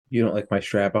You don't like my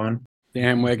strap on?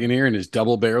 Damn Wagoneer and his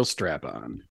double barrel strap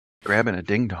on. Grabbing a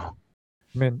ding dong.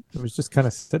 I mean, it was just kind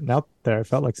of sitting out there. I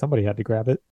felt like somebody had to grab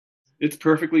it. It's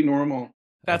perfectly normal.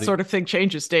 That sort of thing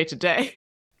changes day to day.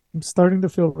 I'm starting to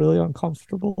feel really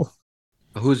uncomfortable.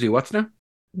 Who's he? What's now?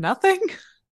 Nothing?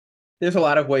 There's a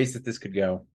lot of ways that this could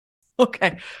go.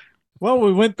 Okay. Well,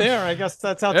 we went there. I guess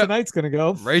that's how Yep. tonight's going to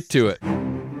go. Right to it.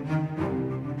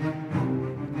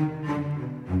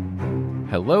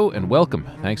 Hello and welcome.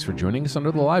 Thanks for joining us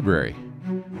under the library.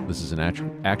 This is an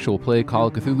actual play Call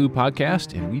of Cthulhu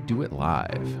podcast, and we do it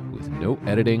live with no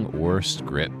editing or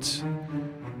script.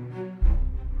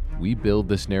 We build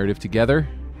this narrative together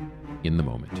in the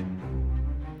moment.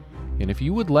 And if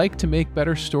you would like to make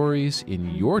better stories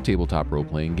in your tabletop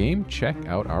role-playing game, check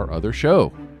out our other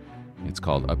show. It's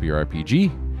called Up Your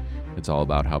RPG. It's all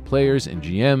about how players and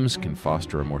GMs can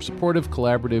foster a more supportive,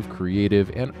 collaborative,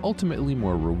 creative, and ultimately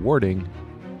more rewarding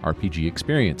RPG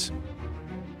experience.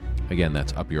 Again,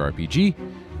 that's Up Your RPG,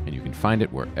 and you can find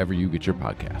it wherever you get your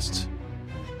podcasts.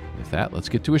 With that, let's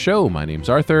get to a show. My name's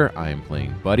Arthur. I am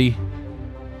playing Buddy.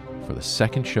 For the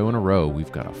second show in a row,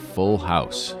 we've got a full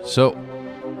house. So,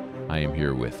 I am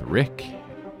here with Rick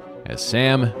as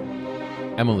Sam,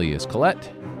 Emily as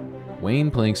Colette,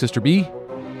 Wayne playing Sister B,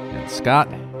 and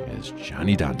Scott as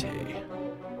Johnny Dante.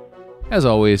 As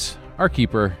always, our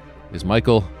keeper is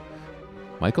Michael.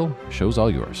 Michael, show's all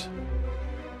yours.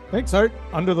 Thanks, Art.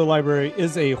 Under the Library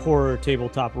is a horror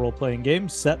tabletop role-playing game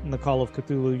set in the Call of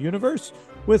Cthulhu universe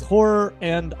with horror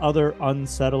and other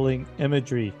unsettling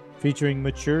imagery, featuring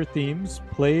mature themes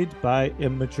played by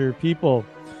immature people.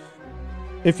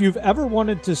 If you've ever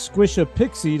wanted to squish a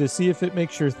pixie to see if it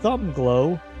makes your thumb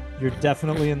glow, you're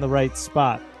definitely in the right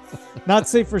spot. Not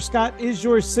safe for Scott is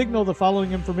your signal. The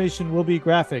following information will be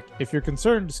graphic. If you're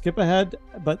concerned, skip ahead,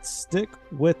 but stick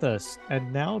with us.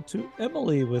 And now to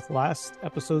Emily with last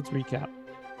episode's recap.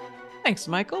 Thanks,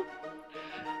 Michael.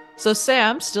 So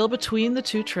Sam, still between the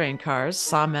two train cars,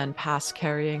 saw men pass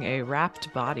carrying a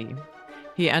wrapped body.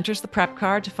 He enters the prep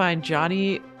car to find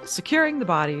Johnny securing the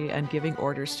body and giving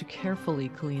orders to carefully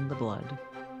clean the blood.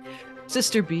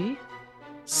 Sister B,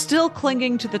 still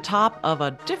clinging to the top of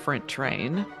a different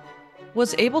train,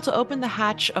 was able to open the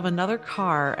hatch of another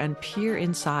car and peer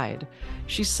inside.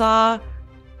 She saw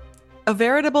a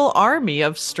veritable army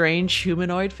of strange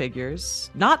humanoid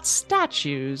figures, not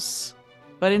statues,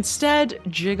 but instead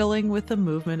jiggling with the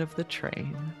movement of the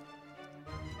train.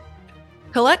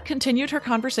 Colette continued her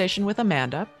conversation with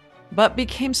Amanda, but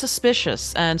became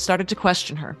suspicious and started to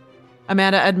question her.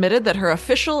 Amanda admitted that her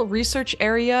official research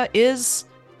area is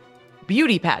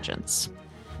beauty pageants,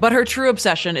 but her true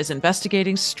obsession is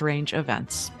investigating strange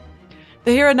events.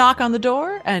 They hear a knock on the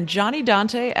door, and Johnny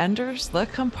Dante enters the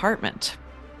compartment.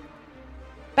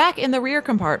 Back in the rear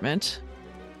compartment,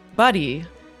 Buddy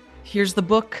hears the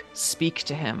book speak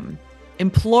to him,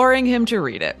 imploring him to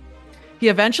read it. He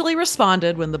eventually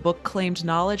responded when the book claimed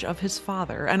knowledge of his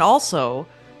father, and also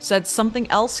said something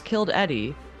else killed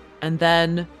Eddie, and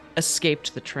then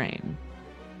escaped the train.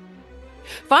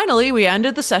 Finally, we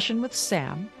ended the session with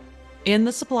Sam in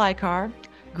the supply car,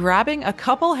 grabbing a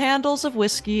couple handles of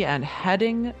whiskey and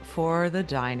heading for the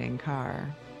dining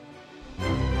car.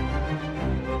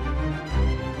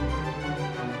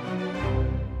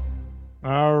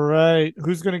 All right.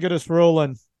 Who's going to get us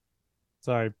rolling?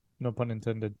 Sorry, no pun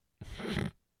intended.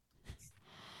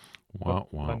 Wah,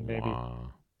 wah, Fun, maybe. wah.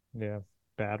 Yeah,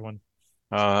 bad one.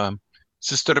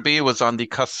 Sister B was on the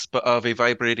cusp of a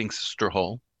vibrating sister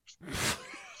hole.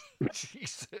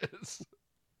 Jesus.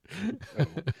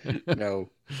 No.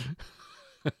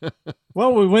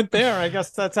 Well, we went there. I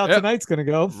guess that's how Yep. tonight's going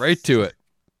to go. Right to it.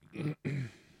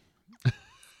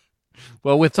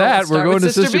 Well, with So that, let's we're start going with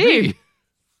to Sister Sister B.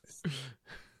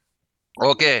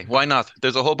 Okay, why not?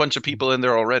 There's a whole bunch of people in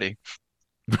there already.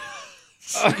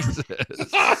 Jesus.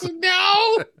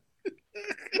 No!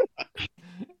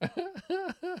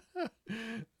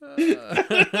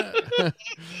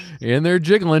 And they're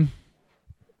jiggling.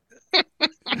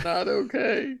 Not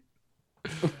okay.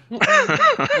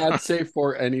 Not safe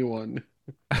for anyone.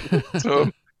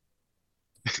 So,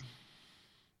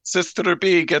 Sister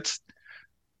B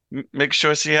make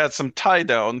sure she had some tie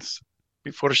downs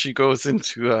before she goes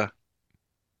into a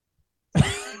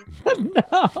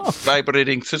No.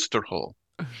 vibrating sister hole.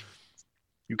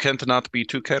 You can't not be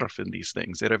too careful in these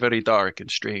things. They're very dark and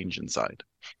strange inside.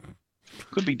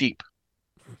 Could be deep.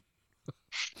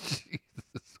 Jesus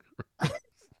Christ.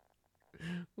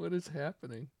 What is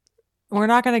happening? We're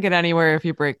not going to get anywhere if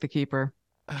you break the keeper.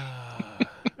 All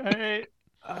right.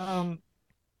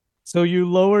 So you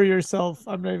lower yourself.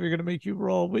 I'm not even going to make you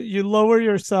roll, but you lower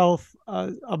yourself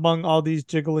among all these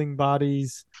jiggling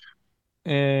bodies,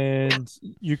 and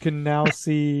you can now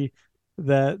see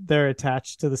that they're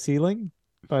attached to the ceiling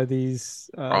by these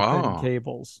thin Oh.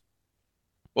 cables.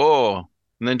 Oh.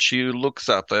 And then she looks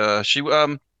up.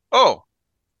 Oh,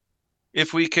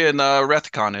 if we can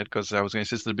retcon it, because I was going to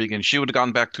say this at the beginning, she would have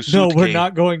gone back to No, we're suitcase.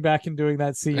 not going back and doing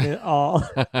that scene at all.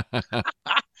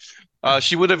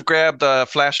 She would have grabbed a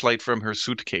flashlight from her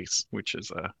suitcase, which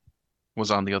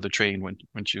was on the other train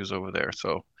when she was over there.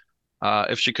 So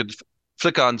if she could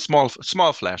flick on small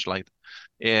flashlight,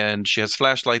 and she has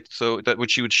flashlight, so that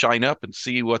which she would shine up and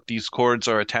see what these cords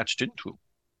are attached into.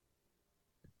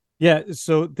 Yeah,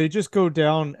 so they just go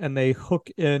down and they hook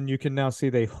in. You can now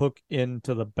see they hook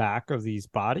into the back of these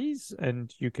bodies,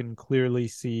 and you can clearly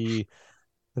see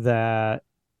that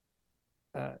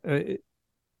it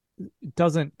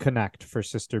doesn't connect for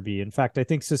Sister B. In fact, I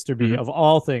think Sister B, of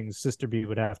all things, Sister B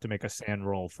would have to make a sand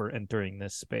roll for entering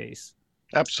this space.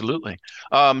 Absolutely.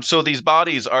 So these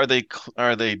bodies, are they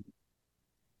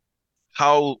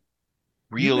how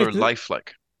real or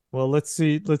lifelike? Well, let's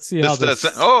see how this.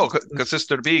 Because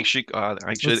Sister B,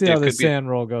 Let's see how this sand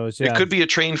roll goes. Yeah, it could be a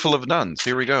train full of nuns.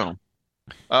 Here we go.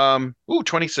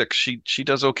 26. She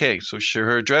does okay. So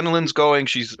her adrenaline's going.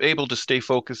 She's able to stay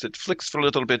focused. It flicks for a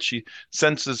little bit. She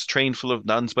senses train full of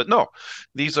nuns, but no,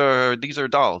 these are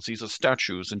dolls. These are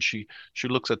statues, and she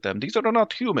looks at them. These are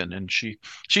not human, and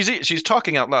she's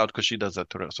talking out loud because she does that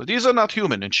to us. So these are not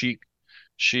human, and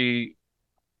she.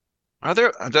 Are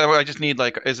there? I just need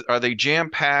are they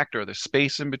jam packed, or there's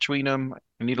space in between them?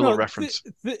 I need a little reference.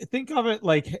 Think of it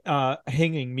like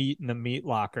hanging meat in a meat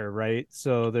locker, right?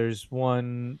 So there's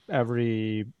one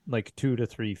every 2 to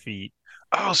 3 feet.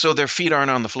 Oh, so their feet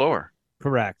aren't on the floor.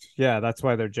 Correct. Yeah, that's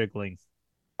why they're jiggling.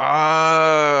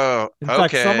 Oh, in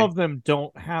fact, some of them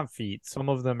don't have feet. Some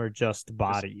of them are just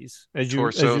bodies. As you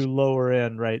lower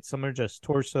in, right? Some are just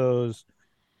torsos.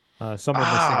 Some are missing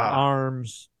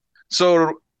arms.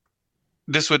 So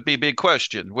this would be a big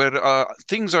question. Where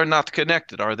things are not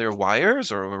connected, are there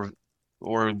wires or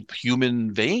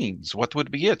human veins? What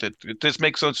would be it? This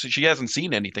makes sense. She hasn't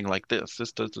seen anything like this.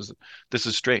 This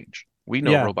is strange. We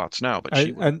know robots now, but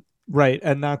right,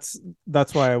 and that's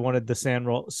why I wanted the sand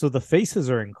roll. So the faces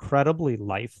are incredibly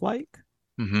lifelike.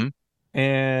 Mm-hmm.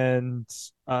 And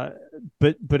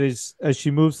but as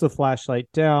she moves the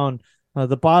flashlight down,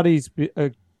 the bodies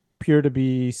appear to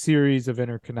be series of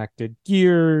interconnected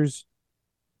gears.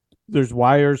 There's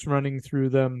wires running through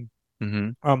them,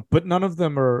 but none of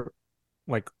them are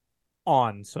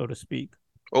on, so to speak.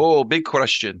 Oh, big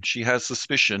question. She has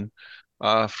suspicion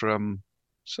from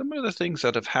some of the things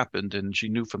that have happened, and she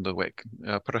knew from the wake.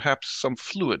 Perhaps some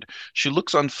fluid. She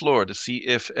looks on floor to see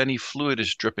if any fluid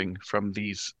is dripping from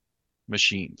these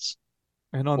machines.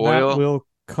 And on that, we'll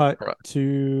cut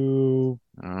to...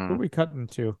 what are we cutting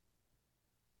to?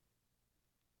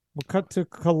 We'll cut to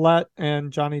Colette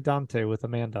and Johnny Dante with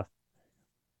Amanda.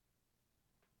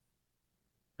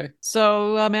 Okay.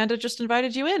 So Amanda just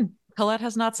invited you in. Colette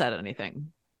has not said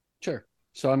anything. Sure.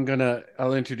 So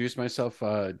I'll introduce myself.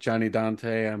 Johnny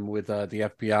Dante. I'm with the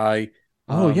FBI.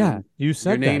 Oh yeah, you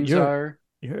said your names are.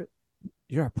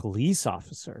 You're a police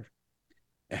officer.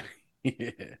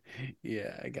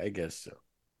 Yeah, I guess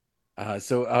so.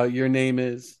 So your name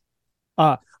is?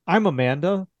 I'm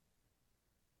Amanda.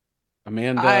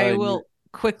 Amanda. I will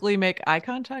quickly make eye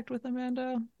contact with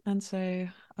Amanda and say,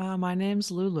 my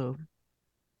name's Lulu.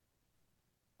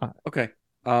 Okay.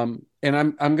 And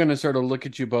I'm gonna sort of look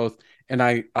at you both,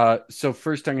 and so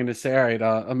first I'm gonna say, all right,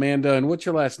 Amanda, and what's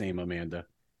your last name, Amanda?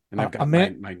 And I've got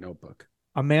my notebook.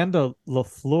 Amanda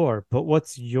LaFleur, but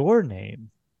what's your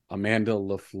name? Amanda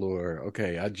LaFleur.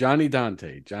 Okay, Johnny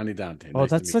Dante. Johnny Dante. Oh,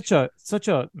 that's such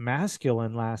a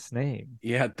masculine last name.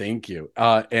 Yeah, thank you.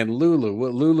 And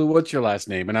Lulu, what's your last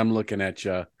name? And I'm looking at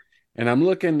you, and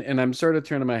I'm sort of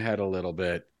turning my head a little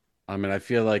bit. I mean, I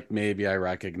feel like maybe I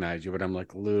recognize you, but I'm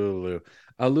like, Lulu.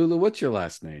 Lulu, what's your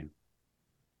last name?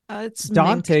 It's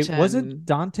Dante. Minkton. Wasn't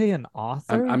Dante an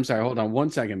author? I'm sorry. Hold on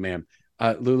 1 second, ma'am.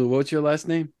 Lulu, what's your last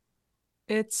name?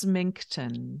 It's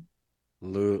Minkton.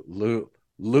 Lulu.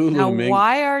 Now,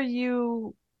 why are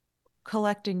you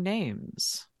collecting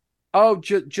names? Oh,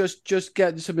 just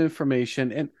getting some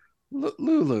information. And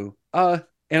Lulu. And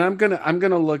I'm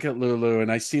gonna look at Lulu,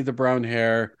 and I see the brown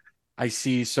hair. I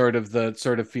see sort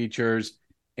of features,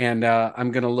 and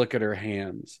I'm gonna look at her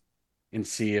hands and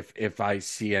see if I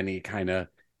see any kind of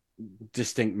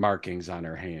distinct markings on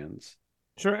her hands.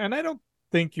 Sure, and I don't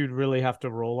think you'd really have to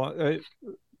roll on.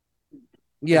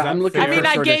 Yeah, I'm looking. I mean,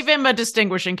 I gave him a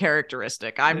distinguishing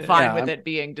characteristic. I'm fine with it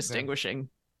being distinguishing.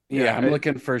 Yeah, I'm it-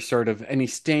 looking for sort of any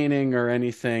staining or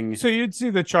anything. So you'd see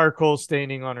the charcoal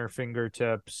staining on her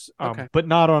fingertips, Okay. but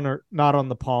not on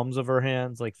the palms of her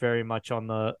hands, like very much on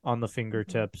the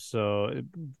fingertips. So it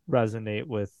resonate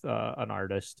with an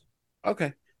artist.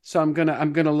 Okay. So I'm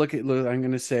gonna look at Lulu. I'm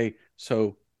gonna say,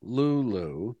 so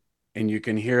Lulu, and you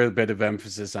can hear a bit of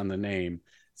emphasis on the name.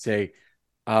 Say,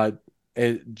 uh,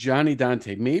 Johnny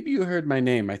Dante, maybe you heard my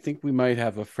name. I think we might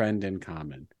have a friend in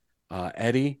common.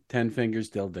 Eddie, Ten Fingers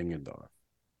Dildingendorf.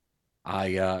 I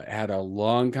had a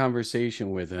long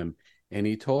conversation with him, and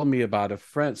he told me about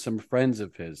some friends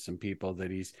of his, some people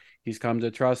that he's come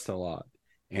to trust a lot,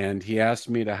 and he asked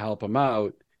me to help him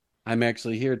out. I'm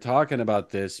actually here talking about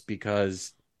this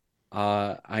because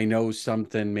I know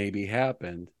something maybe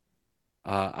happened.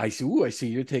 I see. Ooh, I see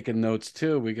you're taking notes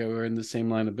too. We're in the same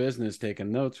line of business,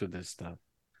 taking notes with this stuff.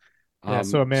 Yeah.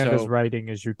 So Amanda's So writing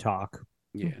as you talk.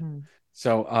 yeah. Mhm.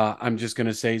 So I'm just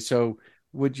gonna say. So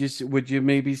would you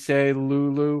maybe say,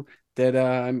 Lulu, that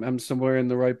I'm somewhere in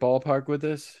the right ballpark with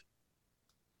this?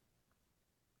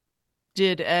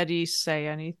 Did Eddie say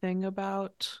anything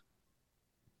about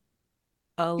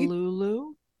a He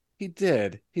Lulu? he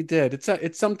did. He did.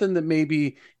 It's something that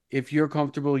maybe if you're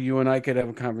comfortable, you and I could have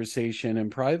a conversation in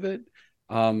private.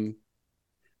 Um,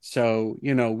 So,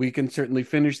 we can certainly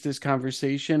finish this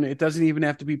conversation. It doesn't even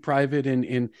have to be private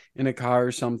in a car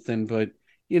or something, but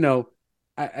you know,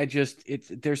 I just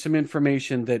there's some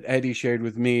information that Eddie shared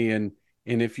with me, and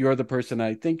if you're the person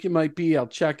I think you might be, I'll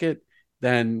check it.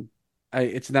 Then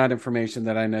it's not information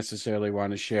that I necessarily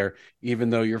want to share, even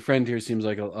though your friend here seems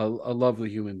like a lovely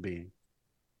human being.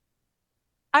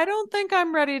 I don't think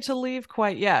I'm ready to leave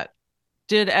quite yet.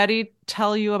 Did Eddie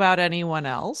tell you about anyone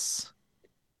else?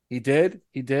 He did.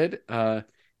 He did.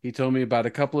 He told me about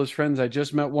a couple of his friends. I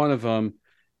just met one of them,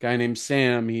 guy named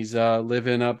Sam. He's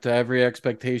living up to every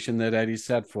expectation that Eddie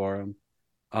set for him.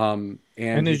 And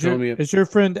And he told me, is your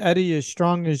friend Eddie as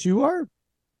strong as you are?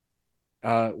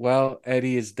 well,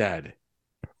 Eddie is dead.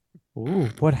 Ooh,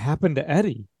 what happened to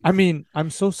Eddie? I mean, I'm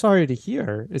so sorry to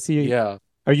hear. Yeah.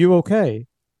 Are you okay?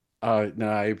 No,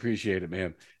 I appreciate it,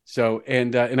 man. So,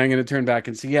 and I'm going to turn back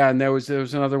and see. Yeah, and there was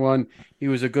another one. He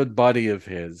was a good buddy of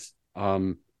his.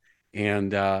 And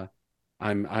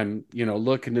I'm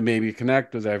looking to maybe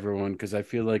connect with everyone because I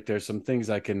feel like there's some things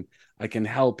I can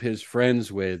help his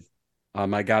friends with.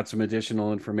 I got some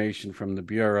additional information from the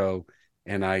bureau,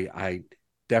 and I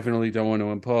definitely don't want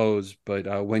to impose,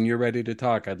 but when you're ready to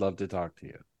talk, I'd love to talk to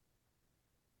you.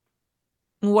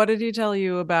 What did he tell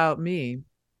you about me?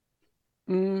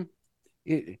 Mm,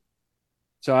 it,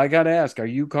 so I got to ask, are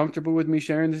you comfortable with me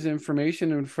sharing this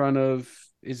information in front of?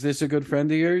 Is this a good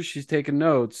friend of yours? She's taking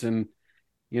notes, and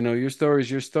your story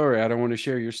is your story. I don't want to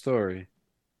share your story.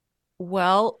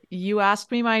 Well, you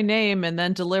asked me my name and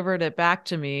then delivered it back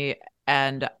to me,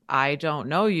 and I don't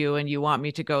know you, and you want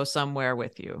me to go somewhere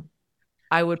with you.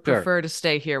 I would Sure. prefer to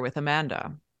stay here with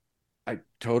Amanda. I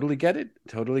totally get it.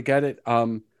 Totally get it.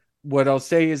 What I'll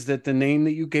say is that the name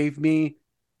that you gave me,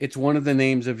 it's one of the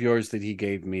names of yours that he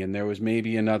gave me, and there was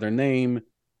maybe another name,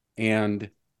 and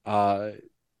uh,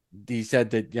 he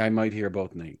said that I might hear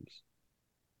both names.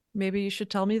 Maybe you should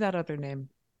tell me that other name.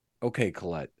 Okay,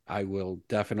 Colette, I will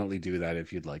definitely do that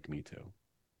if you'd like me to.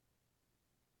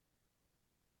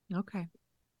 Okay.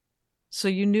 So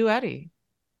you knew Eddie.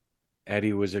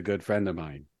 Eddie was a good friend of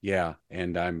mine. Yeah,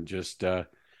 and I'm just I'm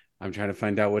trying to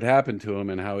find out what happened to him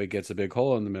and how he gets a big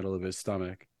hole in the middle of his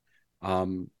stomach.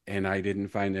 And I didn't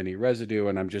find any residue,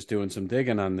 and I'm just doing some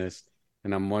digging on this,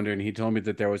 and I'm wondering. He told me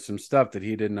that there was some stuff that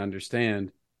he didn't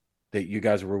understand that you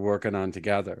guys were working on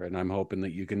together, and I'm hoping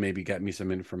that you can maybe get me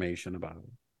some information about it.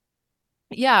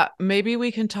 Yeah, maybe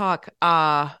we can talk.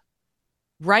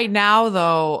 Right now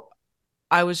though,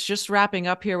 I was just wrapping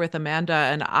up here with Amanda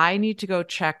and I need to go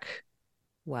check.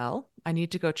 Well, I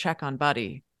need to go check on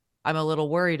Buddy. I'm a little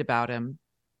worried about him.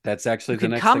 That's actually You the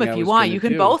can next come thing if I you was want. going to You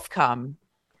can do. both come.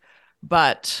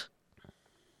 But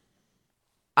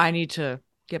I need to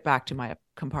get back to my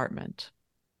compartment.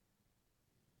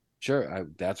 Sure,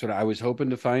 that's what I was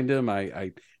hoping to find him.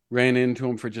 I ran into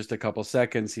him for just a couple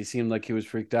seconds. He seemed like he was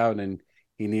freaked out and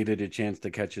he needed a chance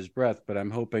to catch his breath. But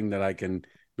I'm hoping that I can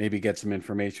maybe get some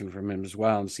information from him as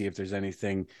well and see if there's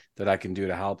anything that I can do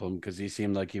to help him because he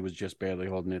seemed like he was just barely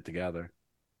holding it together.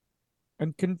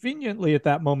 And conveniently at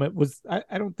that moment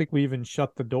I don't think we even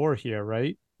shut the door here,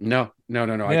 right? No.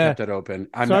 I Yeah. kept it open.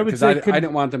 I'm So I not would because say I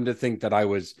didn't want them to think that I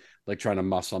was like trying to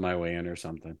muscle my way in or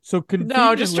something. So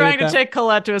No, just trying to that, take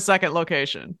Colette to a second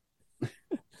location.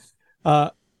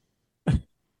 uh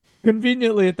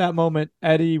conveniently at that moment,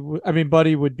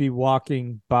 Buddy would be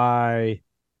walking by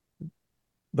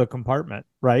the compartment,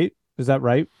 right? Is that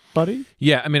right, buddy?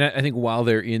 Yeah, I mean, I think while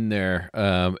they're in there,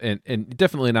 and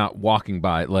definitely not walking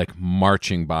by, like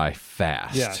marching by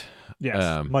fast. Yeah.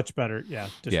 Yes. Much better. Yeah.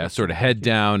 Yeah, sort of head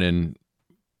down and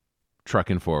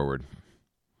trucking forward.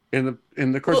 In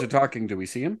the course of talking, do we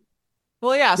see him?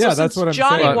 Well, yeah. So Yeah, since that's what I'm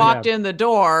Johnny saying, walked yeah. in the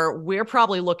door, we're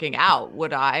probably looking out.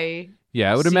 Would I?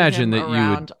 Yeah, I would see imagine him that you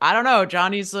around? would. I don't know.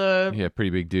 Johnny's a Yeah, pretty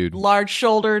big dude.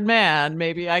 large-shouldered man.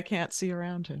 Maybe I can't see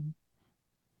around him.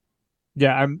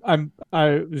 Yeah,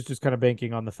 I was just kind of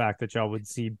banking on the fact that y'all would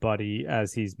see Buddy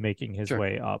as he's making his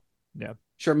way up. Yeah.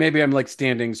 Sure. Maybe I'm like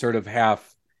standing sort of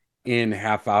half in,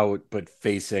 half out, but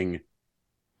facing.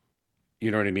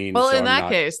 You know what I mean? Well, So in that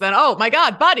case, then, oh my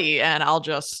God, Buddy, and I'll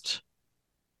just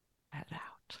head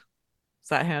out. Does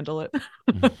that handle it?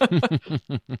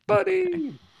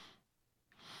 Buddy.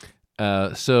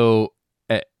 So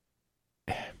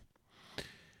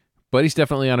Buddy's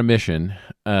definitely on a mission,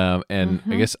 and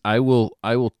I guess I will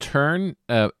turn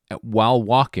while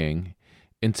walking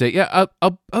and say, "Yeah,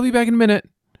 I'll be back in a minute."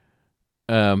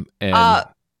 And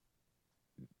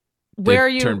where are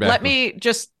you? turn back. Let me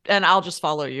just, and I'll just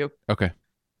follow you Okay.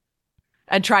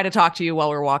 and try to talk to you while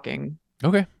we're walking.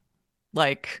 Okay.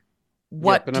 Like,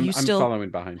 what but do I'm you still following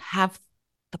behind. have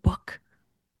the book?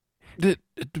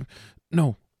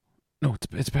 No,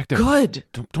 it's back there. Good.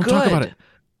 Don't talk about it.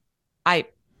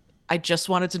 I just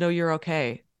wanted to know you're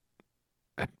okay.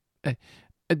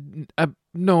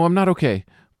 No, I'm not okay,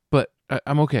 but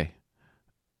I'm okay.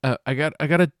 I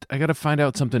gotta find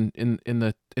out something in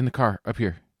the car up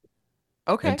here.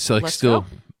 Okay. It's like let's still go.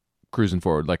 cruising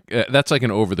forward. Like that's like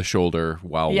an over the shoulder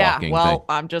while walking. Well, thing.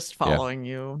 I'm just following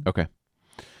you. Okay.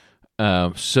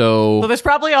 So So there's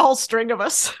probably a whole string of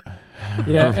us.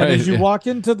 Yeah, and as you Right. walk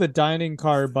into the dining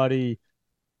car, Buddy,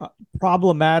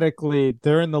 problematically,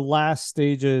 they're in the last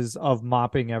stages of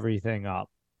mopping everything up.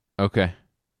 Okay.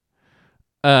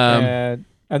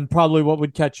 And probably what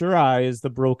would catch your eye is the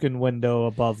broken window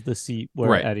above the seat where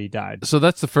Right. Eddie died. So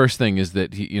that's the first thing is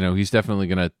that he's definitely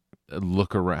gonna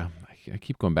look around. I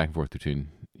keep going back and forth between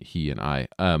he and I.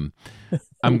 I'm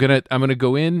gonna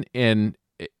go in and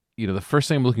the first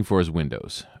thing I'm looking for is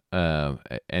windows.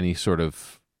 Any sort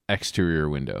of exterior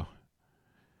window.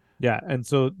 Yeah, and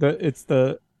so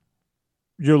are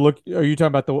you talking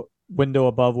about the window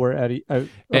above where Eddie above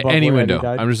Any where window. Eddie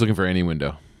died? I'm just looking for any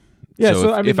window. Yeah, So so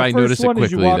if- I mean, if the I first notice it one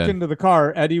as you quickly, walk then- into the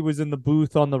car, Eddie was in the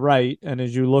booth on the right, and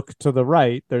as you look to the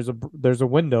right, there's a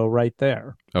window right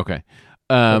there Okay.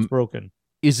 that's broken.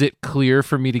 Is it clear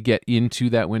for me to get into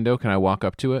that window? Can I walk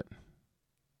up to it?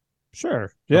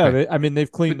 Sure. Yeah, Okay.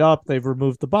 they've cleaned up, they've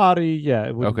removed the body. Yeah,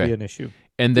 it wouldn't Okay. be an issue.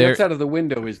 And The there. outside of the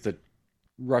window is the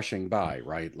rushing by,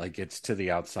 right? Like it's to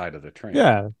the outside of the train.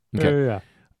 Yeah. Okay.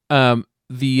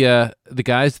 Yeah. The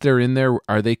guys that are in there,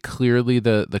 are they clearly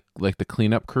the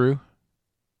cleanup crew?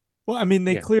 Well, I mean,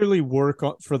 they Yeah. clearly work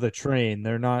for the train.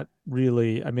 They're not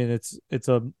really. I mean, it's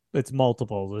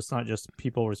multiple. It's not just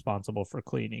people responsible for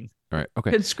cleaning. All right.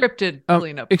 Okay. Conscripted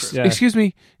cleanup crew. Yeah. Excuse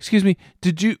me.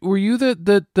 Were you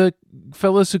the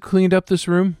fellas who cleaned up this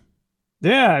room?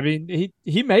 Yeah, I mean,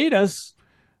 he made us.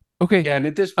 Okay. Yeah, and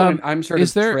at this point, I'm sort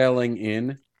is of there- trailing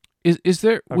in. Is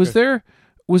there was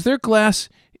there glass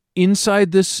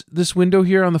inside this window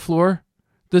here on the floor?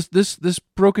 This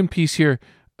broken piece here.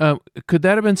 Could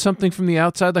that have been something from the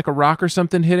outside, like a rock or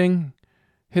something hitting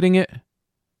it?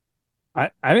 I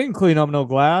didn't clean up no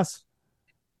glass.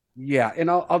 Yeah,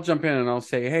 and I'll jump in and I'll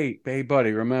say, hey,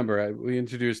 buddy, remember we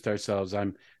introduced ourselves.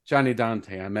 I'm Johnny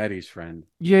Dante. I'm Eddie's friend.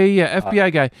 Yeah.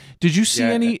 FBI guy. Did you see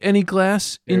yeah, any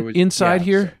glass inside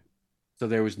here? So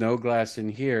there was no glass in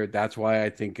here. That's why I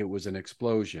think it was an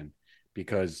explosion,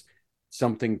 because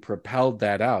something propelled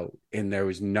that out, and there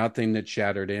was nothing that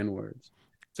shattered inwards.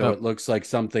 So it looks like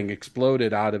something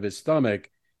exploded out of his stomach,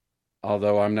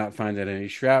 although I'm not finding any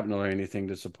shrapnel or anything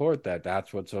to support that.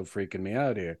 That's what's so freaking me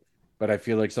out here. But I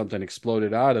feel like something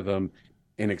exploded out of him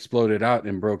and exploded out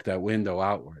and broke that window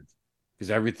outwards. Because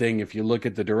everything, if you look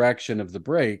at the direction of the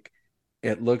break,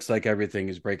 it looks like everything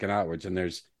is breaking outwards. And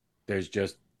there's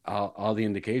just all the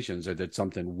indications are that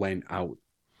something went out.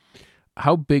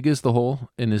 How big is the hole,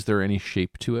 and is there any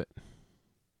shape to it?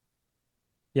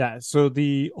 Yeah, so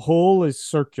the hole is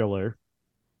circular,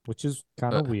 which is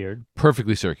kind of weird.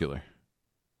 Perfectly circular.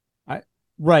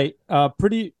 Right.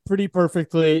 Pretty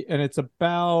perfectly, and it's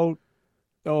about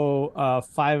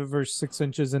 5 or 6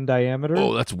 inches in diameter.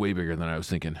 Oh, that's way bigger than I was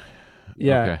thinking.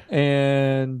 Yeah. Okay.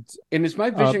 And is my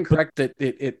vision correct that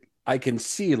it I can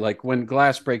see, like, when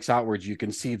glass breaks outwards, you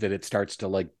can see that it starts to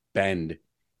like bend,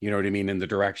 you know what I mean, in the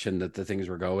direction that the things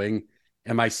were going.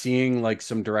 Am I seeing like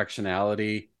some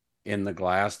directionality in the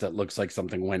glass that looks like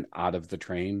something went out of the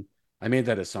train? I made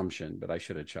that assumption, but I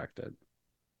should have checked it.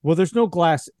 Well, there's no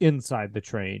glass inside the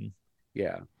train.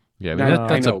 Yeah. Yeah, I No, mean,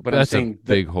 I know, but I'm that's a saying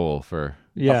big hole for.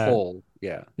 the hole.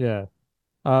 Yeah. Yeah.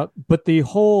 But the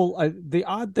hole, the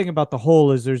odd thing about the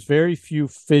hole is there's very few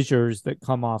fissures that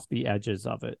come off the edges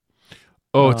of it.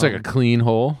 Oh, it's like a clean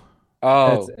hole.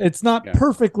 Oh, it's not yeah.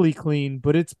 perfectly clean,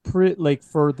 but it's pretty, like,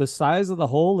 for the size of the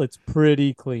hole, it's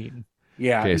pretty clean.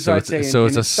 Yeah. Okay, and so I'd it's say- so and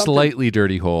it's a something- slightly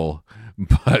dirty hole,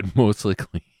 but mostly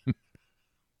clean. All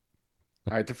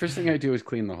right. The first thing I do is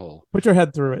clean the hole. Put your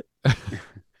head through it.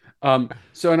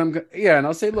 So, and and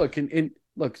I'll say, look, and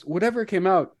look, whatever came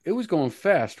out, it was going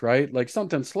fast, right? Like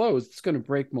something slows, it's going to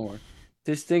break more.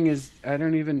 This thing is, I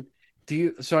don't even,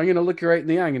 so I'm going to look you right in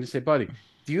the eye. I'm going to say, buddy,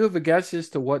 do you have a guess as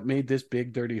to what made this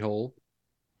big dirty hole?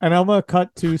 And I'm gonna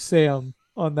cut to Sam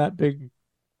on that big,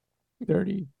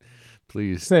 dirty.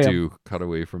 Please Sam. do cut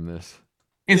away from this.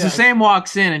 And so Yeah. Sam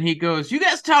walks in and he goes, "You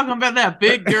guys talking about that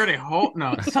big dirty hole?"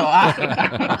 No,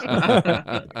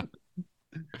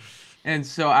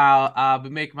 so I'll be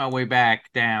making my way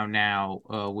back down now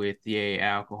with the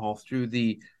alcohol through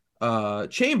the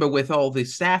chamber with all the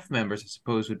staff members. I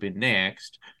suppose would be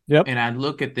next. Yep. And I'd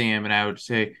look at them and I would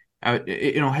say, I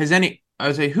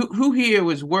would say who here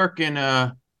was working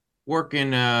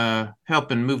helping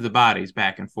move the bodies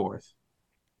back and forth.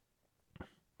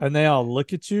 And they all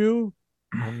look at you,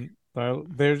 and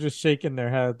they're just shaking their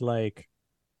head like,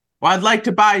 Well, I'd like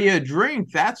to buy you a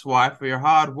drink. That's why, for your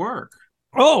hard work.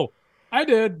 "Oh, I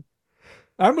did.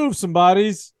 I moved some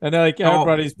bodies." And like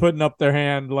everybody's putting up their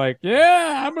hand, like,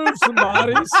 "Yeah, I moved some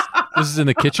bodies." This is in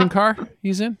the kitchen car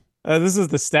he's in? This is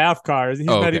the staff car. He's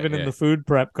not okay, even in yeah. the food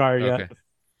prep car yet. Okay.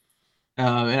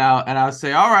 And I'll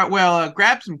say, all right, well,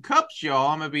 grab some cups, y'all.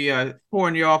 I'm gonna be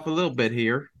pouring you off a little bit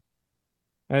here.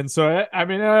 And so, I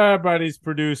mean, everybody's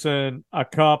producing a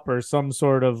cup or some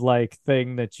sort of like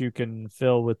thing that you can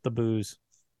fill with the booze.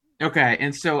 Okay,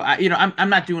 and so I'm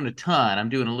not doing a ton. I'm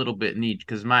doing a little bit in each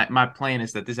because my plan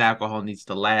is that this alcohol needs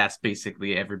to last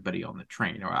basically everybody on the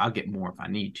train, or I'll get more if I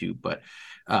need to, but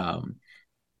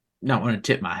not want to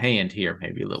tip my hand here,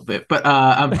 maybe a little bit, but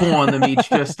I'm pouring them each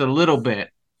just a little bit.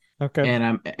 Okay.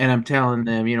 And I'm telling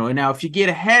them, and now if you get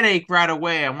a headache right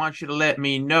away, I want you to let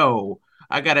me know.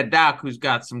 I got a doc who's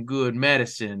got some good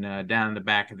medicine down in the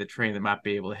back of the train that might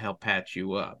be able to help patch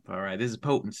you up. All right, this is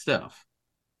potent stuff.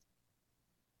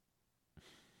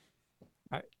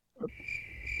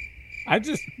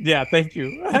 Thank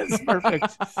you. That's perfect.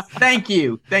 Thank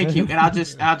you. And I'll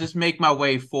just make my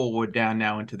way forward down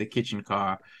now into the kitchen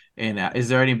car. And is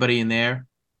there anybody in there?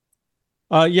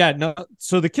 Yeah, no.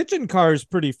 So the kitchen car is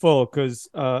pretty full because,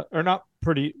 or not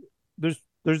pretty.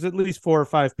 There's at least 4 or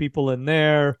 5 people in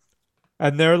there,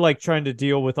 and they're like trying to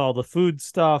deal with all the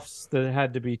foodstuffs that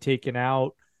had to be taken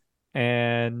out,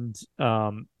 and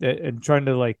trying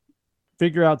to like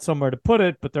figure out somewhere to put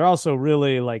it. But they're also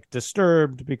really like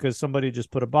disturbed because somebody just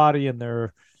put a body in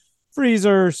their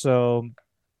freezer. So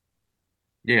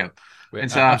Yeah. Wait,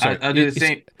 And so I'm sorry. I'll do the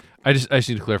same. I just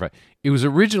need to clarify. It was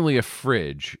originally a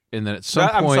fridge, and then at some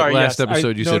I'm point sorry, last yes.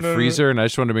 episode you No, said no, no, freezer, and I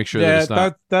just wanted to make sure that it's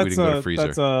not. that's we didn't go to freezer.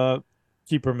 that's a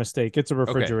keeper mistake. It's a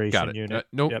refrigeration got it. unit.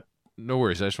 Nope. Yep. No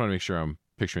worries. I just want to make sure I'm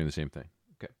picturing the same thing.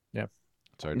 Okay. Yep.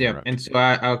 Sorry to Yeah. interrupt. And so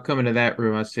I'll come into that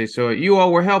room. I say, so you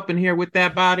all were helping here with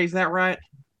that body, is that right?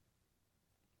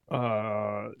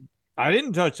 I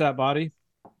didn't touch that body.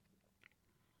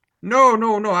 No.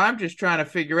 I'm just trying to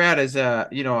figure out as I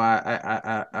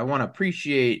want to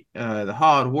appreciate the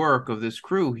hard work of this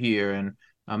crew here and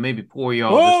maybe pour you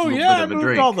all this Oh little yeah, I bit of a moved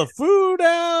drink. all the food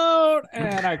out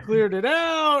and I cleared it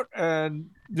out, and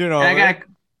And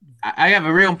I have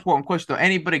a real important question though.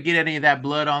 Anybody get any of that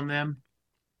blood on them?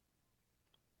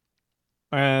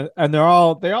 and they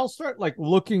all start like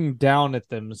looking down at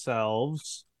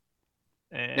themselves.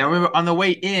 And Now remember, on the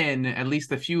way in, at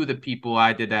least a few of the people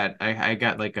I did that. I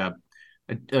got like a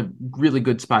really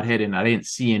good spot hidden. I didn't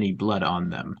see any blood on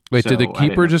them. Wait, did the So I didn't know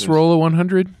keeper if just there's- roll a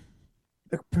 100?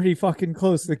 they're pretty fucking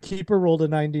close. The keeper rolled a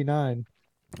 99.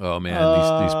 Oh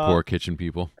man, these poor kitchen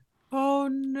people. Oh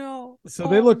no! So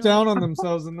they look down on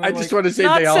themselves and they're I like, just want to say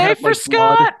Not they all safe have for like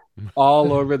blood Scott.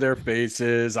 all over their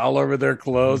faces, all over their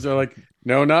clothes. They're like,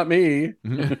 no, not me.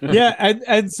 yeah,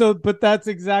 and so, but that's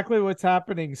exactly what's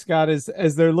happening, Scott, is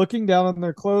as they're looking down on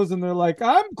their clothes and they're like,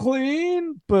 I'm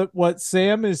clean. But what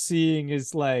Sam is seeing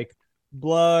is like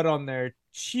blood on their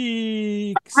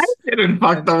cheeks, I didn't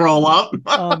fuck the roll up.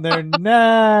 on their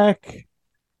neck.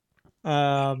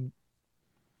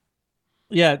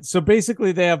 Yeah, so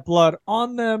basically they have blood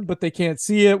on them, but they can't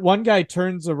see it. One guy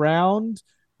turns around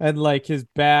and like his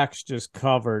back's just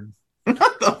covered.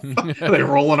 Are they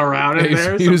rolling around in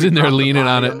there? He was in there Somebody leaning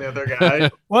dropped on the it. body the other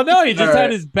guy. Well, no, he just All had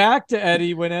right. his back to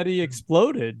Eddie when Eddie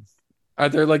exploded. Are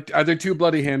there two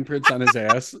bloody handprints on his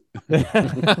ass?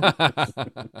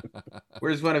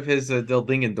 Where's one of his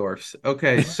Dildingendorfs?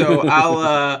 Okay, so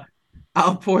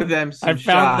I'll pour them some I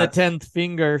found the shots. 10th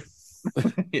finger.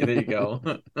 Yeah, there you go.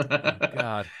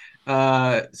 God.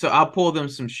 So I'll pour them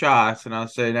some shots, and I'll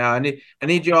say, now I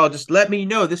need you all just let me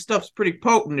know this stuff's pretty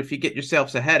potent if you get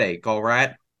yourselves a headache, all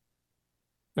right?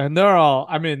 And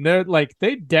they're like,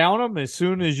 they down them as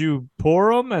soon as you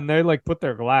pour them, and they like put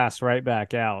their glass right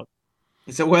back out.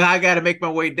 So when I got to make my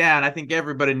way down, I think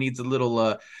everybody needs a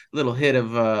little hit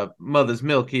of mother's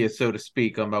milk here, so to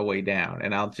speak, on my way down,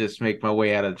 and I'll just make my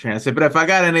way out of the train. I said, but if I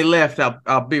got any left,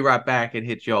 I'll be right back and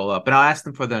hit y'all up, and I'll ask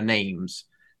them for their names.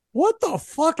 What the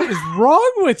fuck is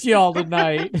wrong with y'all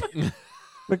tonight?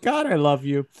 But God, I love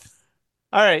you.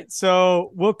 All right,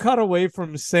 so we'll cut away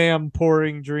from Sam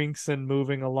pouring drinks and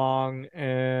moving along,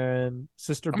 and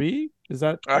Sister B,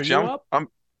 are you up?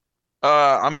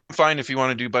 I'm fine if you want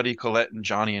to do Buddy, Colette, and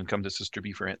Johnny and come to Sister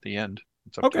Beaver at the end.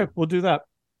 It's up to Okay, you. we'll do that.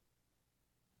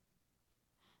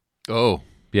 Oh,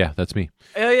 yeah, that's me.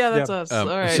 Oh yeah, that's Yeah. us. All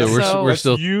right. so we're That's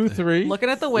still you three. looking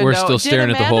at the window. We're still staring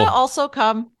Did at the Amanda hole. also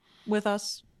come with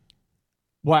us?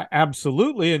 Why,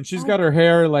 absolutely. And she's got her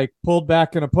hair like pulled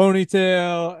back in a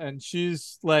ponytail, and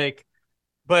she's like,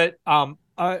 but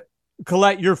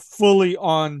Colette, you're fully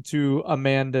on to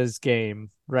Amanda's game,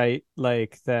 right?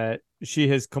 Like that she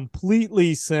has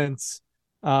completely, since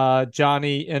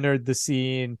Johnny entered the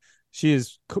scene, she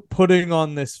is putting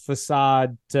on this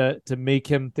facade to make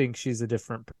him think she's a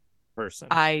different person.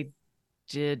 I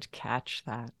did catch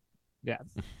that. Yeah.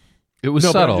 It was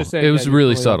No, but I'm subtle. just saying, It was yeah, you're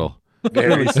really fully subtle.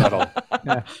 Very subtle.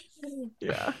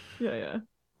 Yeah.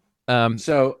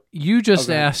 So You just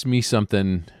Okay. asked me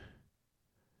something.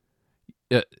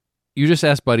 You just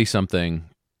asked Buddy something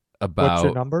about. What's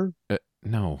your number?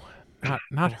 No,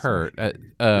 not her.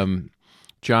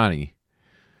 Johnny.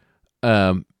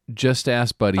 Just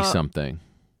asked Buddy something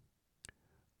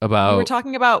about. We're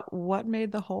talking about what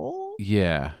made the hole?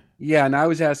 Yeah. yeah, and I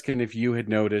was asking if you had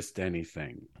noticed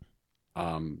anything.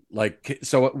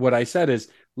 So what I said is,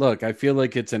 look, I feel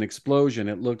like it's an explosion.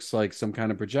 It looks like some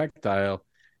kind of projectile,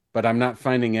 but I'm not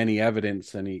finding any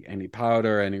evidence, any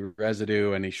powder, any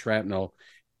residue, any shrapnel.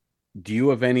 Do you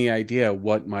have any idea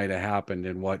what might have happened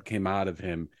and what came out of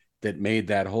him that made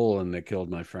that hole and that killed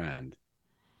my friend?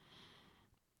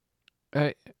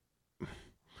 I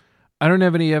don't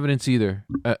have any evidence either.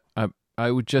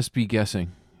 I would just be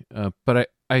guessing. But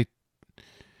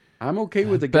I'm okay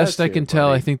with the best guess I can here, tell,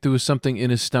 buddy. I think there was something in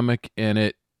his stomach, and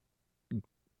it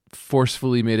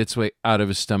forcefully made its way out of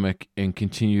his stomach and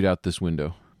continued out this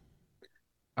window.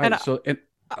 All right,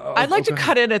 I'd like to go ahead.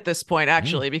 cut in at this point,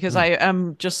 actually, because I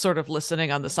am just sort of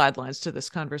listening on the sidelines to this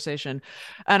conversation.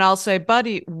 And I'll say,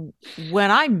 Buddy, when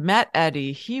I met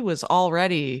Eddie, he was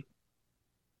already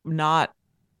not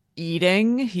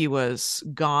eating. He was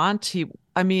gaunt. And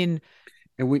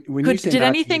when you say did not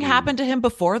anything eating, happen to him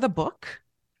before the book?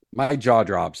 my jaw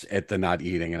drops at the not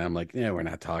eating, and I'm like, yeah, we're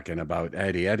not talking about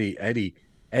Eddie. Eddie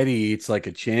eats like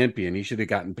a champion. He should have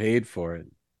gotten paid for it.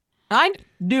 I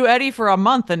knew Eddie for a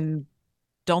month and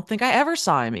don't think I ever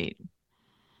saw him eat.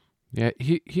 Yeah,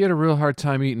 he had a real hard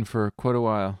time eating for quite a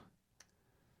while.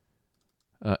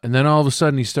 And then all of a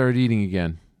sudden he started eating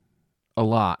again. A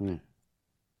lot.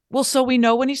 Well, so we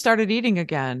know when he started eating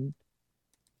again,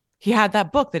 he had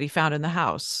that book that he found in the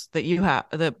house that you have.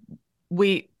 That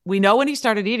we know when he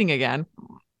started eating again.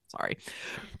 Sorry,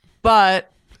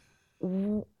 but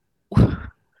Buddy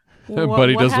what does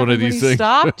one of happened when these he things.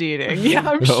 Stopped eating. Yeah,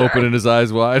 I'm sure. Opening his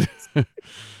eyes wide.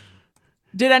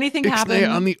 Did anything happen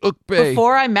on the Ukbay.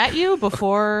 before I met you?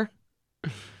 Before,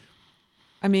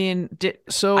 I mean,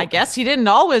 So I guess he didn't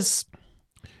always.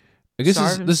 I guess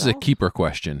starve this is a himself? keeper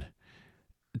question.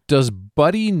 Does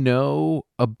Buddy know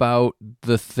about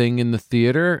the thing in the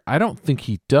theater? I don't think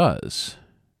he does.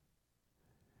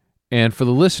 And for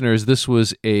the listeners, this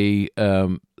was a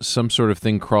some sort of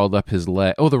thing crawled up his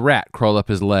leg. Oh, the rat crawled up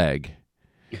his leg.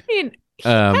 I mean, he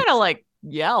kind of like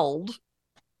yelled.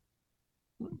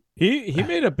 He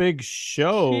made a big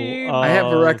show. I have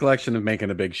a recollection of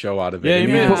making a big show out of it. Yeah, And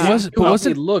he he made- helped but was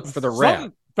me it- look for the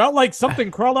rat? Felt like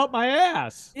something crawled up my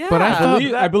ass. Yeah, But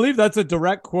I believe that's a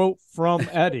direct quote from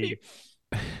Eddie.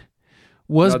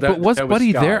 Was No, that was was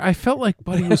Buddy there? Scott. I felt like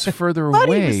Buddy was further Buddy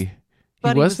away.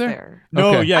 Buddy he was there? there. No,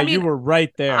 Okay. yeah, I mean, you were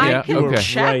right there. I Yeah, can you were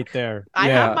okay. right there. I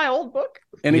Yeah. have my old book.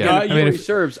 And Yeah, again, I mean, memory if-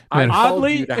 serves. I mean, I called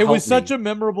Oddly, you to it was help such me. a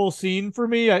memorable scene for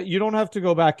me. You don't have to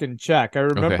go back and check. I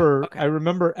remember Okay. I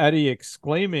remember Eddie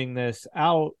exclaiming this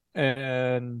out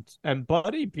and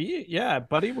Buddy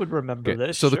Buddy would remember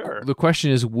this. So sure. the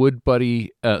question is, would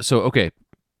Buddy?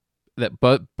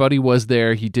 That Buddy was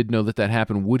there. He did know that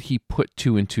happened. Would he put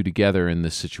two and two together in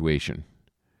this situation?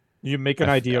 You make an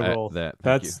idea roll. We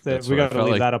got to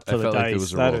leave that up to the dice. Like there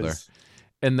was a roll there.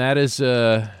 And that is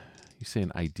you say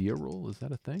an idea roll? Is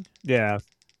that a thing? Yeah.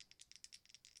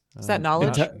 Is that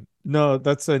knowledge? No,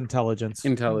 that's intelligence.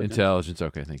 Intelligence.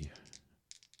 Okay, thank you.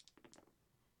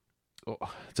 Oh,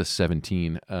 it's a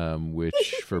 17,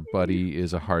 which for Buddy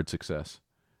is a hard success.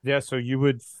 Yeah, so you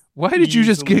would. Why did you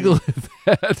just giggle at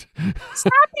that? It's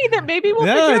happy that maybe we'll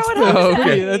figure out how to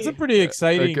okay. That's a pretty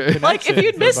exciting. Like if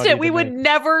you'd missed it, we would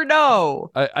never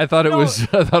know. I thought it was.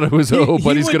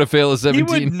 Buddy's gonna fail a 17.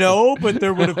 He would know, but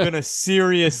there would have been a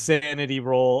serious sanity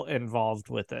roll involved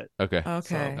with it. Okay.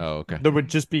 Okay. Okay. There would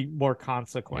just be more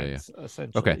consequence,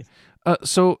 essentially. Okay.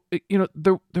 So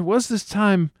there was this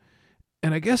time,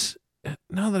 and I guess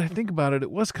now that I think about it,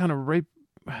 it was kind of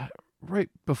right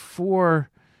before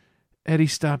Eddie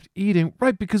stopped eating,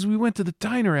 right, because we went to the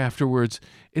diner afterwards,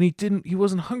 and he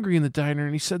wasn't hungry in the diner,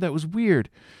 and he said that was weird.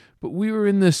 But we were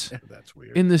in this That's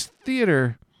weird. in this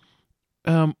theater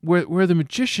where the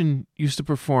magician used to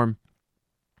perform,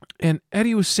 and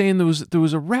Eddie was saying there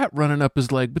was a rat running up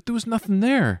his leg, but there was nothing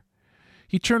there.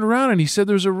 He turned around and he said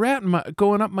there was a rat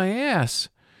going up my ass,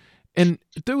 and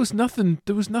there was nothing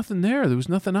there. There was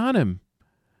nothing on him.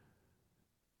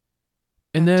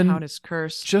 And That then town is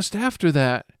cursed. just after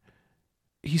that,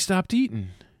 he stopped eating.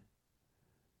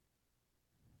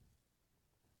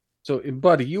 So,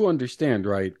 Buddy, you understand,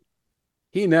 right?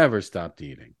 He never stopped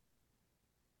eating.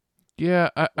 Yeah,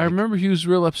 I remember he was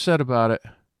real upset about it.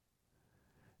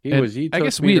 He I took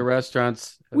guess me to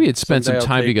restaurants. We had spent some Someday I'll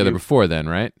time take together you. before then,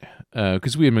 right?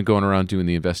 Because we had been going around doing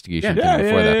the investigation Yeah. thing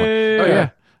before that point. Oh, yeah.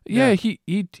 Yeah, he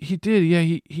did. Yeah,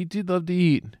 he did love to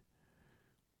eat.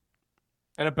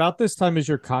 And about this time, as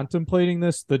you're contemplating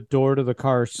this, the door to the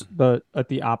car, at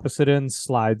the opposite end,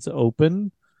 slides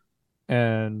open,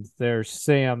 and there's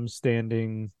Sam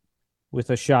standing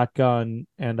with a shotgun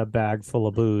and a bag full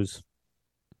of booze.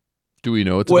 Do we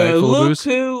know it's a bag full of booze?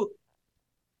 Who?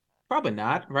 Probably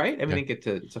not, right? I mean,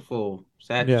 it's a full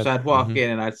sidewalk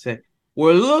in, and I'd say,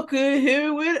 well, look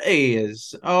who it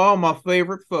is. All my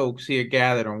favorite folks here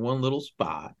gathered on one little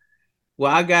spot.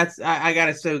 Well, I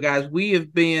gotta say, guys, we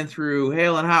have been through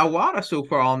hell and high water so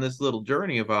far on this little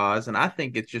journey of ours, and I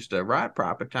think it's just a right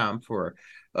proper time for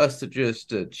us to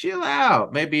just chill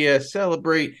out, maybe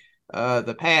celebrate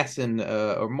the passing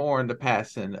or mourn the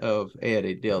passing of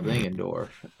Eddie Del Dingendorf,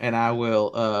 and I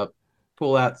will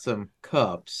pull out some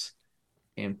cups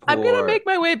and pour. I'm gonna make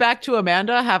my way back to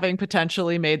Amanda, having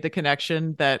potentially made the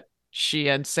connection that she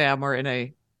and Sam were in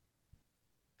a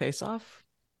face-off.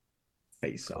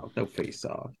 No face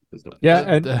off. Yeah,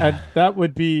 and that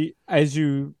would be as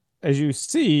you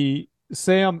see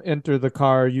Sam enter the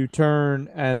car, you turn,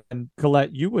 and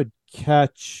Colette, you would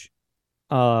catch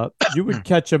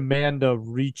Amanda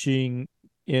reaching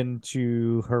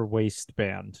into her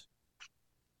waistband.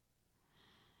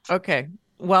 Okay.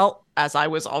 Well, as I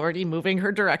was already moving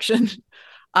her direction,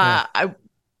 I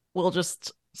will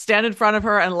just stand in front of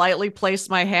her and lightly place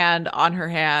my hand on her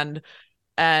hand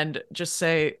and just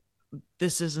say,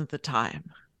 this isn't the time.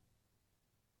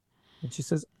 And she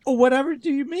says, oh, whatever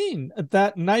do you mean?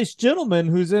 That nice gentleman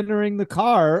who's entering the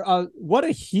car, what a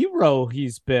hero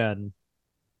he's been.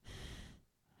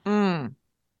 Mm.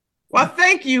 Well,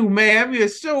 thank you, ma'am. You're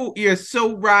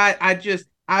so right.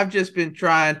 I've just been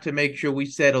trying to make sure we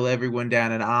settle everyone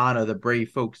down and honor the brave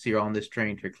folks here on this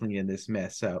train for cleaning this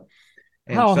mess up.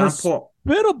 And How so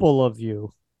hospitable of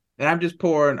you. And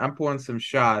I'm pouring some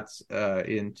shots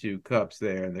into cups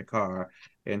there in the car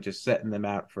and just setting them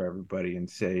out for everybody and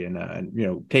saying,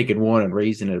 taking one and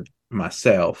raising it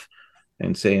myself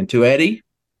and saying to Eddie.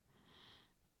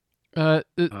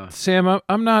 Sam,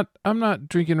 I'm not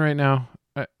drinking right now.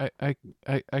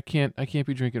 I can't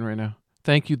be drinking right now.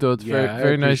 Thank you though. It's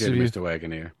very nice of you, Mr.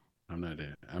 Wagoneer.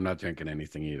 I'm not drinking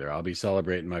anything either. I'll be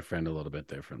celebrating my friend a little bit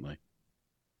differently.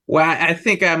 Well, I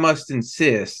think I must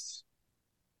insist.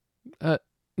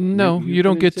 No, you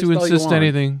don't get to insist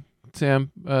anything,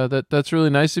 Sam. That's really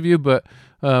nice of you, but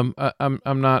I'm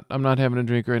not having a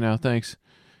drink right now. Thanks.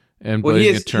 And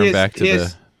Buddy's gonna turn back to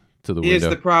the window. Here's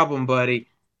the problem, buddy.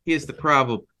 Here's the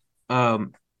problem. I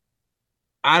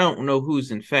don't know who's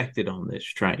infected on this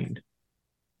train.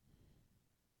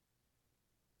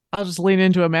 I'll just lean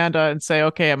into Amanda and say,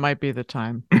 okay, it might be the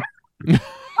time.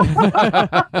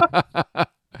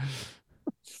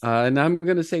 And I'm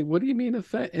going to say, what do you mean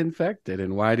infected?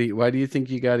 And why do you think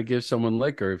you got to give someone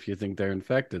liquor if you think they're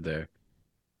infected there?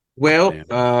 Well,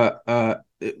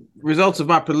 results of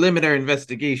my preliminary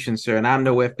investigation, sir, and I'm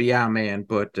no FBI man,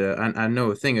 but I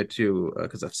know a thing or two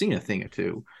because I've seen a thing or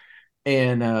two.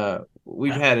 And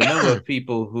we've had a number of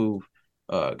people who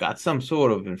got some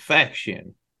sort of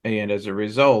infection, and as a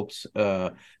result,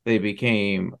 they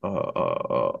became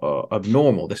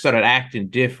abnormal. They started acting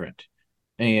different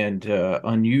and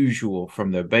unusual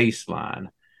from their baseline.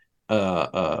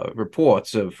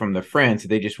 Reports from their friends that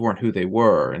they just weren't who they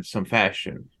were in some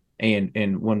fashion.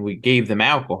 And when we gave them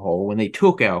alcohol, when they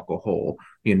took alcohol,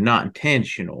 not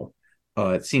intentional,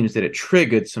 it seems that it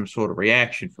triggered some sort of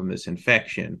reaction from this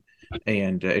infection,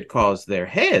 and it caused their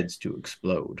heads to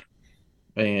explode,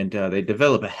 and they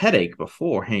develop a headache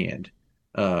beforehand.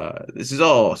 This is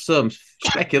all some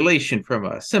speculation from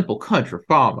a simple country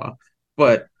farmer,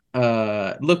 but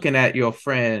looking at your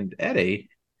friend Eddie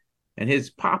and his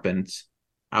poppins,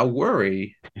 I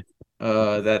worry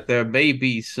that there may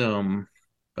be some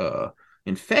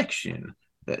infection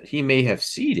that he may have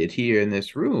seeded here in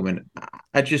this room, and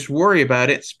I just worry about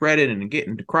it spreading and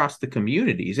getting across the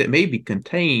communities. It may be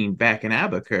contained back in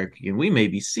Albuquerque, and we may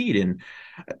be seeding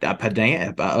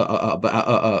epidemic.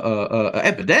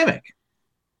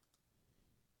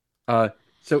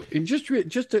 So, in just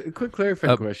a quick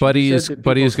clarifying question.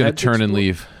 Buddy is going to turn and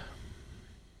leave.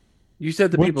 You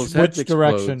said the people's heads which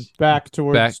direction? explodes. Back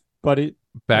towards Buddy.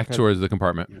 Back towards the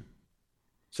compartment. Yeah.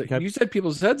 So you said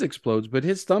people's heads explodes, but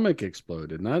his stomach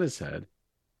exploded, not his head.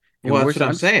 And well, that's what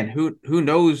I'm saying. Who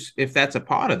knows if that's a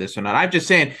part of this or not? I'm just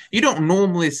saying you don't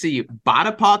normally see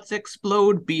body parts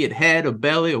explode, be it head or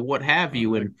belly or what have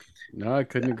you. And no, I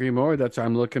couldn't agree more. That's why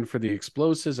I'm looking for the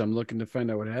explosives. I'm looking to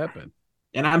find out what happened.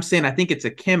 And I'm saying I think it's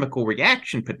a chemical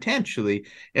reaction potentially,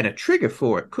 and a trigger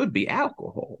for it could be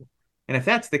alcohol. And if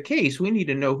that's the case, we need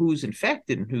to know who's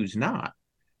infected and who's not.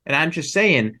 And I'm just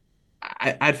saying,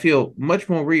 I'd feel much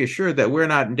more reassured that we're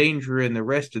not endangering the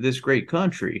rest of this great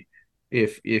country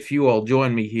if you all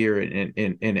join me here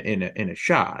in a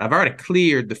shot. I've already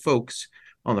cleared the folks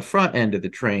on the front end of the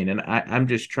train, and I'm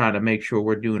just trying to make sure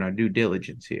we're doing our due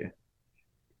diligence here.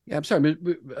 Yeah, I'm sorry,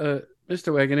 Mr.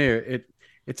 Wagoneer.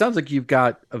 It sounds like you've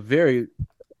got a very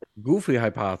goofy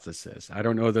hypothesis. I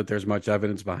don't know that there's much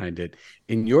evidence behind it.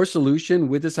 And your solution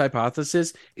with this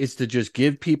hypothesis is to just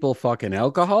give people fucking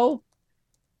alcohol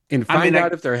and find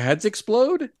out if their heads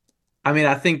explode? I mean,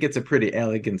 I think it's a pretty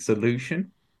elegant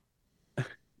solution.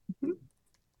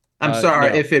 I'm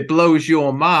sorry if it blows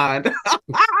your mind.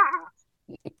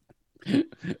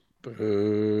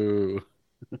 Boo.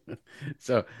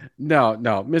 So, no,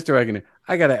 Mr. Wagoner,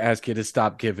 I got to ask you to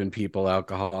stop giving people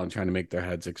alcohol and trying to make their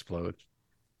heads explode.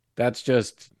 That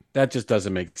just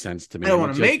doesn't make sense to me. I don't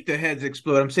want to make their heads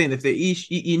explode. I'm saying if they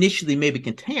initially maybe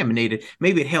contaminated,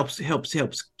 maybe it helps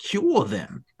cure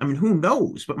them. I mean, who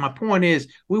knows? But my point is,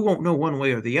 we won't know one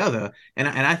way or the other, and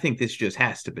I think this just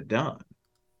has to be done.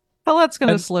 Paulette's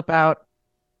going to slip out.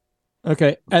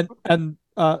 Okay, and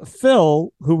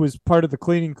Phil, who was part of the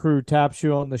cleaning crew, taps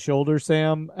you on the shoulder,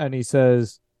 Sam, and he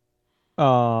says,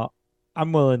 "I'm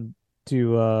willing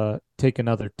to take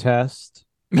another test."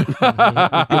 He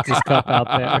gets his cup out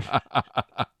there.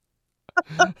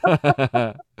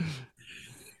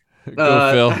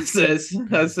 Go, Phil.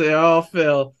 I say, oh,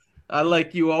 Phil, I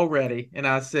like you already. And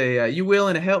I say, you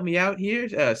willing to help me out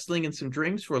here, slinging some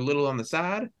drinks for a little on the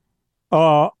side?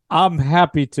 I'm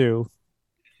happy to.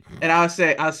 And I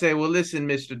say, well, listen,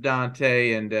 Mr.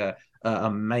 Dante and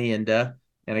Amanda,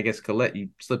 and I guess Colette,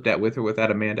 you slipped out with her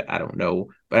without Amanda. I don't know,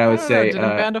 but I would say, did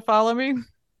Amanda follow me?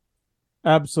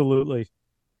 Absolutely.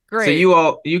 Great.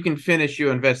 So you can finish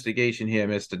your investigation here,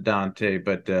 Mr. Dante,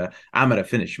 but I'm gonna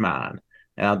finish mine,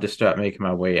 and I'll just start making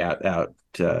my way out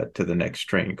to the next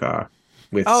train car.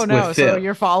 With Phil. So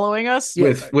you're following us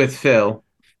with Phil.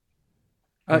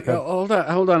 Okay. Hold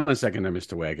on a second there,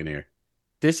 Mr. Wagoneer.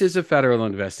 This is a federal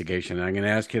investigation. I'm going to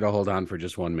ask you to hold on for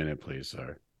just 1 minute, please,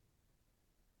 sir.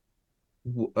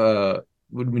 What do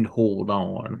you mean hold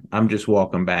on? I'm just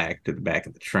walking back to the back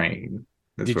of the train.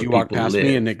 Did you walk past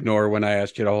me and ignore when I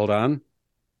asked you to hold on?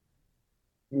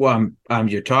 Well,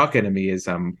 you're talking to me as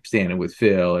I'm standing with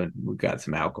Phil, and we've got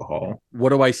some alcohol. What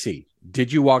do I see?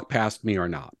 Did you walk past me or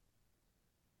not?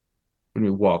 When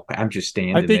we walk, I'm just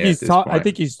standing. I think there I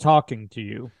think he's talking to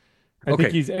you. I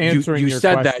think he's answering you your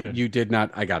said question. that you did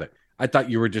not. I got it. I thought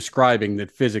you were describing that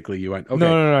physically you went. Okay.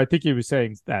 No. I think he was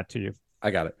saying that to you.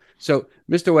 I got it. So,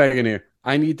 Mr. Wagoneer,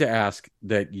 I need to ask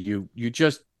that you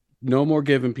just no more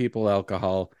giving people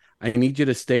alcohol. I need you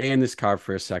to stay in this car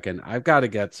for a second. I've got to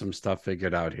get some stuff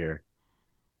figured out here.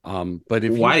 But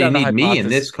if why do you need me in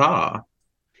this car?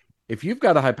 If you've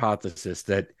got a hypothesis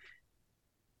that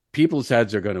people's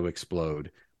heads are going to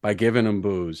explode by giving them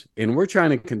booze, and we're trying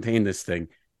to contain this thing,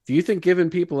 Do you think giving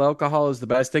people alcohol is the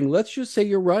best thing? Let's just say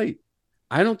you're right.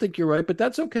 I don't think you're right, but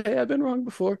that's okay. I've been wrong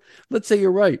before. Let's say you're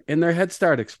right, and their heads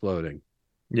start exploding.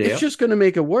 It's Yeah. just going to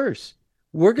make it worse.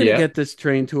 We're going to Yeah. get this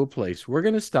train to a place. We're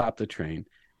going to stop the train.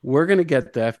 We're going to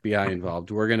get the FBI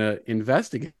involved. We're going to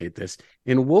investigate this,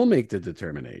 and we'll make the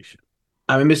determination.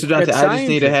 I mean, Mr. Dante, Get I just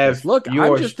need to scientists. have Look, I'm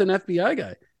your just an FBI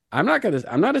guy. I'm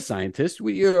not a scientist.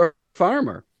 You're a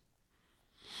farmer.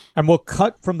 And we'll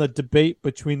cut from the debate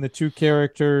between the two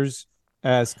characters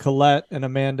as Colette and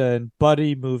Amanda and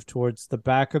Buddy move towards the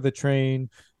back of the train.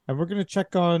 And we're going to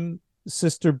check on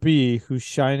Sister B, who's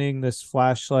shining this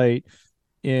flashlight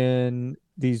in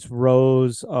these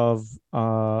rows of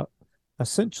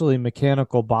essentially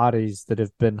mechanical bodies that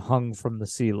have been hung from the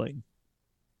ceiling.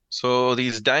 So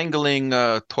these dangling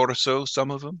torsos,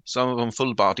 some of them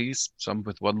full bodies, some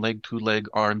with one leg, two leg,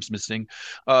 arms missing.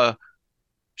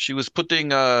 She was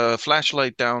putting a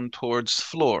flashlight down towards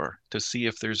floor to see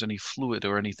if there's any fluid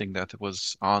or anything that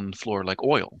was on floor, like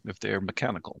oil, if they're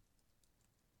mechanical.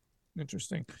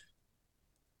 Interesting.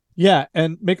 Yeah,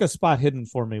 and make a spot hidden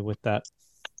for me with that.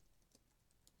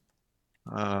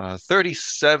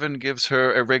 37 gives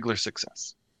her a regular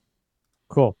success.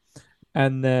 Cool.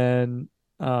 And then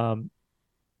all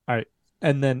right.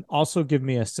 And then also give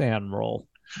me a sand roll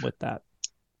with that.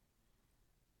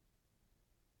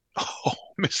 Oh,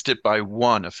 missed it by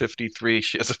 1, a 53.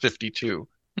 She has a 52.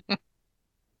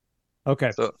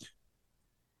 Okay. So, all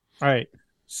right.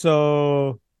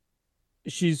 So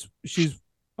she's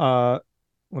let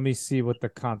me see what the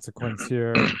consequence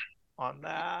here on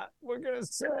that. We're gonna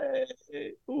say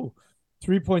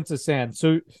 3 points of sand.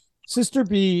 So Sister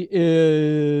B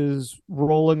is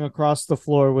rolling across the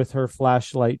floor with her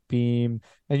flashlight beam,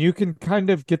 and you can kind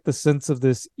of get the sense of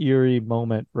this eerie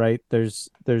moment, right? There's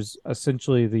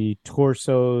essentially the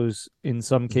torsos, in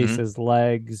some cases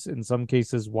legs, in some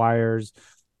cases wires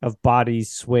of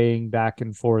bodies swaying back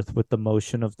and forth with the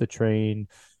motion of the train.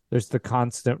 There's the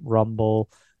constant rumble,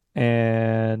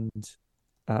 and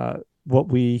what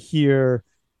we hear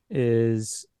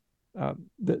is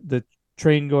the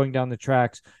train going down the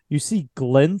tracks. You see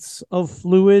glints of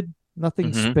fluid,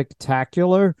 nothing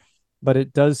spectacular, but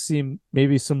it does seem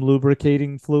maybe some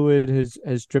lubricating fluid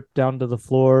has dripped down to the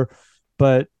floor.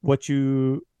 But what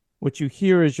you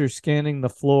hear as you're scanning the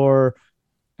floor,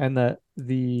 and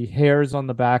the hairs on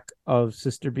the back of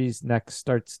Sister B's neck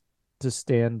starts to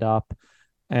stand up,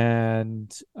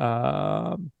 and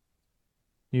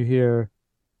you hear,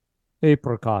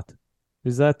 "Apricot,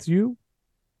 is that you?"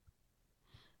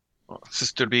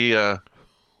 Sister B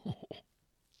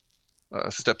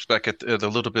steps back at a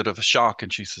little bit of a shock,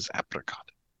 and she says,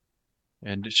 "Apricot."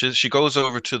 And she goes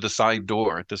over to the side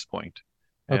door at this point,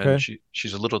 and Okay.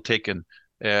 she's a little taken,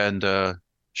 and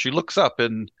she looks up,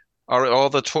 and are all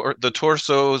the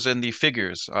torsos and the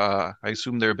figures? I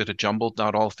assume they're a bit of jumbled,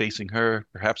 not all facing her.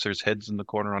 Perhaps there's heads in the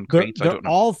corner on crates. I They're don't know.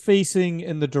 all facing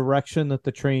in the direction that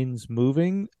the train's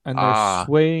moving, and they're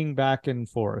swaying back and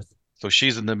forth. So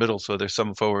she's in the middle, so there's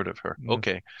some forward of her. Yeah.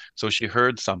 Okay, so she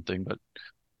heard something, but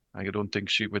I don't think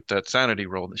with that sanity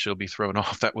roll, that she'll be thrown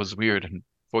off. That was weird, and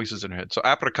voices in her head. So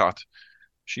Apricot,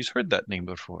 she's heard that name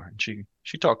before, and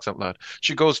she talks out loud.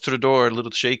 She goes to the door, a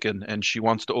little shaken, and she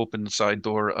wants to open the side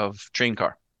door of train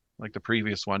car, like the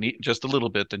previous one, just a little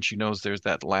bit, and she knows there's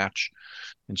that latch.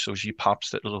 And so she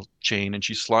pops that little chain and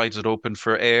she slides it open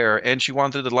for air. And she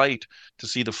wanted the light to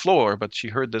see the floor, but she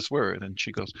heard this word, and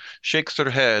she goes, shakes her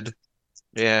head,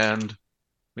 and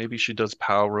maybe she does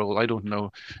power roll. I don't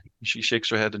know. She shakes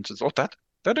her head and says, "Oh,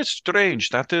 that is strange.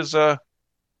 That is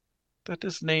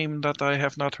name that I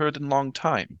have not heard in a long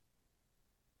time."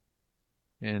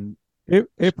 And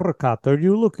Apricot, are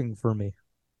you looking for me?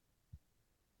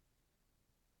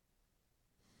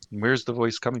 where's the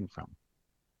voice coming from?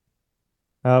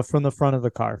 From the front of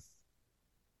the car.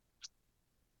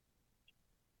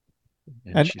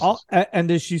 And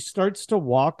And as she starts to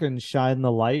walk and shine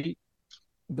the light,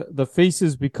 the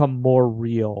faces become more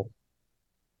real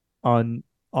on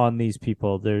these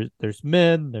people. There's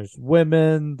men, there's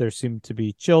women, there seem to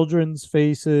be children's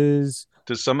faces.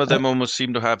 does some of them almost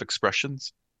seem to have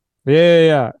expressions?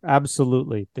 Yeah,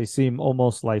 absolutely. They seem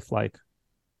almost lifelike,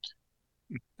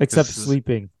 except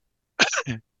sleeping.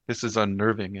 This is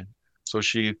unnerving. And so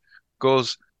she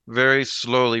goes very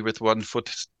slowly with one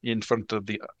foot in front of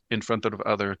the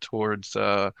other towards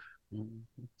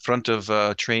front of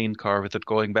a train car, with it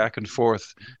going back and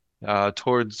forth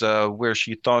towards where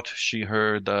she thought she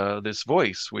heard this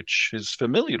voice, which is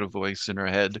familiar voice in her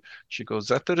head. She goes,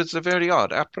 "That is a very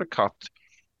odd. Apricot,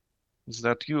 is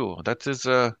that you? That is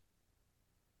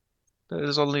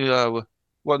only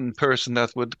one person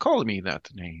that would call me that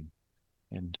name."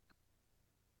 And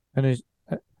And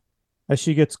as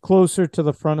she gets closer to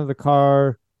the front of the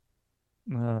car,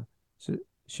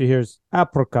 she hears,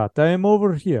 "Apricot, I am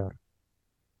over here."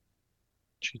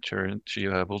 She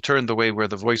will turn the way where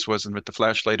the voice was, and with the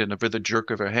flashlight and with a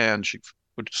jerk of her hand, she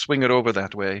would swing it over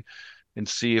that way and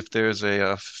see if there's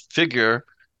a figure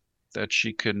that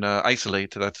she can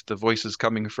isolate that the voice is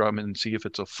coming from, and see if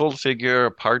it's a full figure,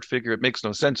 a part figure. It makes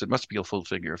no sense. It must be a full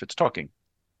figure if it's talking.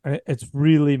 It's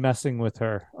really messing with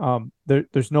her.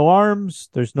 There's no arms,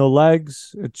 there's no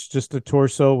legs. It's just a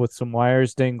torso with some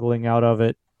wires dangling out of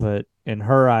it. But in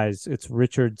her eyes, it's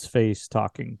Richard's face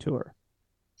talking to her.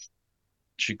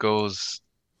 She goes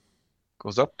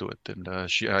up to it, and I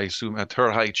assume at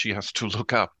her height she has to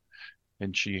look up,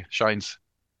 and she shines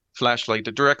flashlight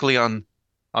directly on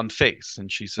face,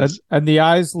 and she says, and the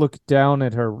eyes look down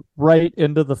at her right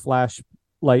into the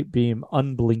flashlight beam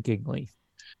unblinkingly.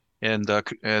 And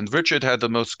Richard had the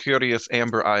most curious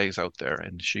amber eyes out there,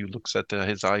 and she looks at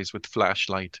his eyes with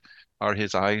flashlight. Are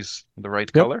his eyes the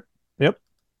right color? Yep.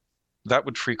 That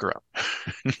would freak her out.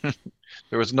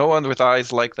 There was no one with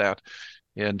eyes like that,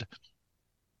 and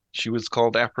she was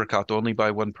called Apricot only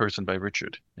by one person, by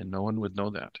Richard, and no one would know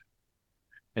that.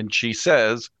 And she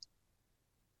says,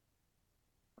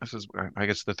 this is, I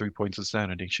guess, the 3 points of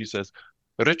sanity. She says,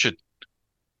 "Richard,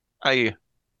 I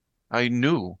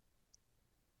knew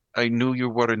you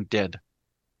weren't dead.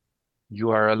 You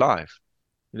are alive.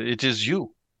 It is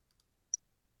you."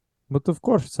 But of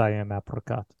course I am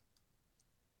Apricot.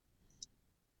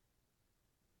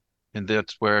 And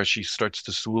that's where she starts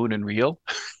to swoon and reel.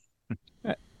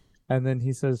 And then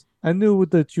he says, "I knew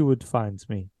that you would find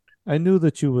me. I knew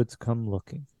that you would come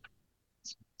looking."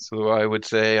 So I would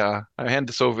say, I hand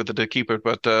this over to the keeper,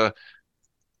 but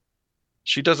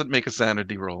she doesn't make a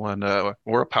sanity roll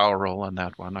or a power roll on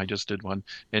that one. I just did one.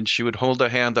 And she would hold a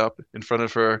hand up in front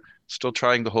of her, still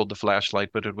trying to hold the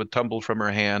flashlight, but it would tumble from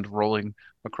her hand, rolling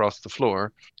across the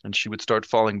floor. And she would start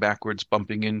falling backwards,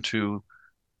 bumping into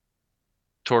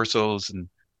torsos and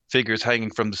figures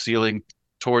hanging from the ceiling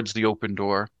towards the open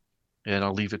door. And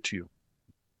I'll leave it to you.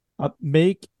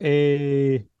 Make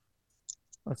a...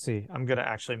 Let's see. I'm going to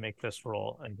actually make this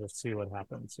roll and just see what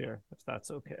happens here, if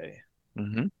that's okay.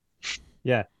 Mm-hmm.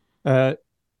 Yeah.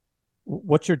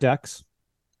 What's your dex?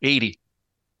 80.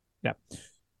 Yeah.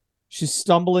 She's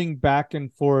stumbling back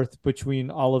and forth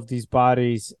between all of these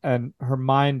bodies, and her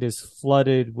mind is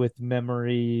flooded with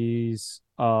memories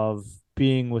of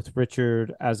being with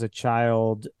Richard as a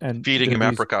child and feeding him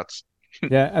apricots.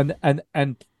 Yeah, and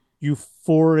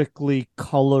euphorically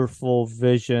colorful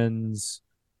visions,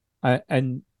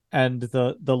 and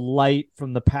the light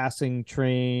from the passing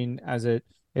train as it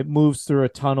moves through a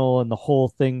tunnel, and the whole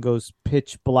thing goes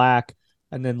pitch black,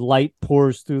 and then light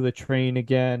pours through the train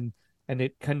again, and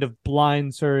it kind of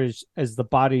blinds her as the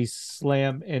bodies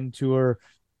slam into her,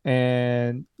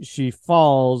 and she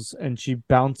falls and she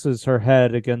bounces her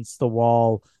head against the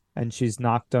wall, and she's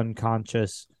knocked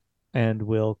unconscious, and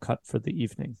will cut for the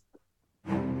evening.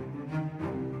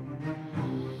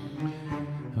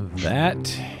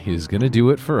 That is going to do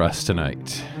it for us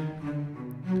tonight.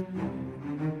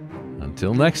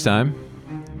 Until next time,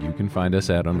 you can find us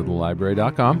at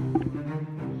underthelibrary.com.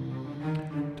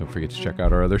 Don't forget to check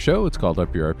out our other show. It's called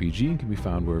Up Your RPG and can be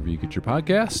found wherever you get your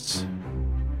podcasts.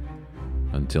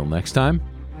 Until next time,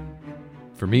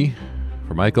 for me,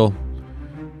 for Michael,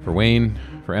 for Wayne,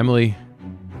 for Emily,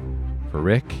 for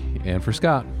Rick, and for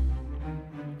Scott,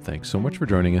 thanks so much for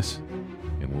joining us,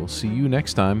 and we'll see you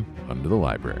next time under the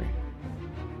library.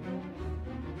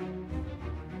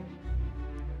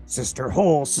 Sister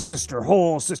hole, sister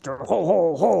hole, sister hole,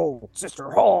 hole, hole,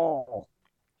 sister hole.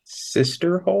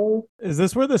 Sister hole? Is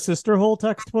this where the sister hole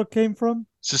textbook came from?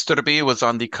 Sister B was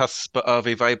on the cusp of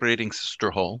a vibrating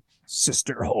sister hole.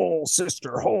 Sister hole,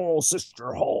 sister hole,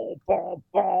 sister hole, ball,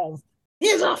 ball.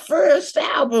 Here's our first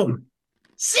album,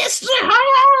 Sister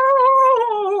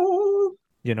Hole.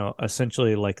 You know,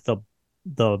 essentially like the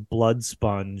blood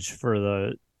sponge for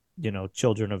the,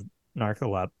 children of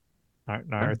narcolepsy,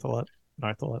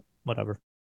 whatever.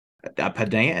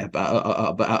 Epidemic.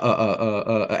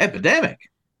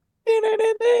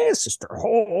 Sister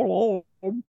hole.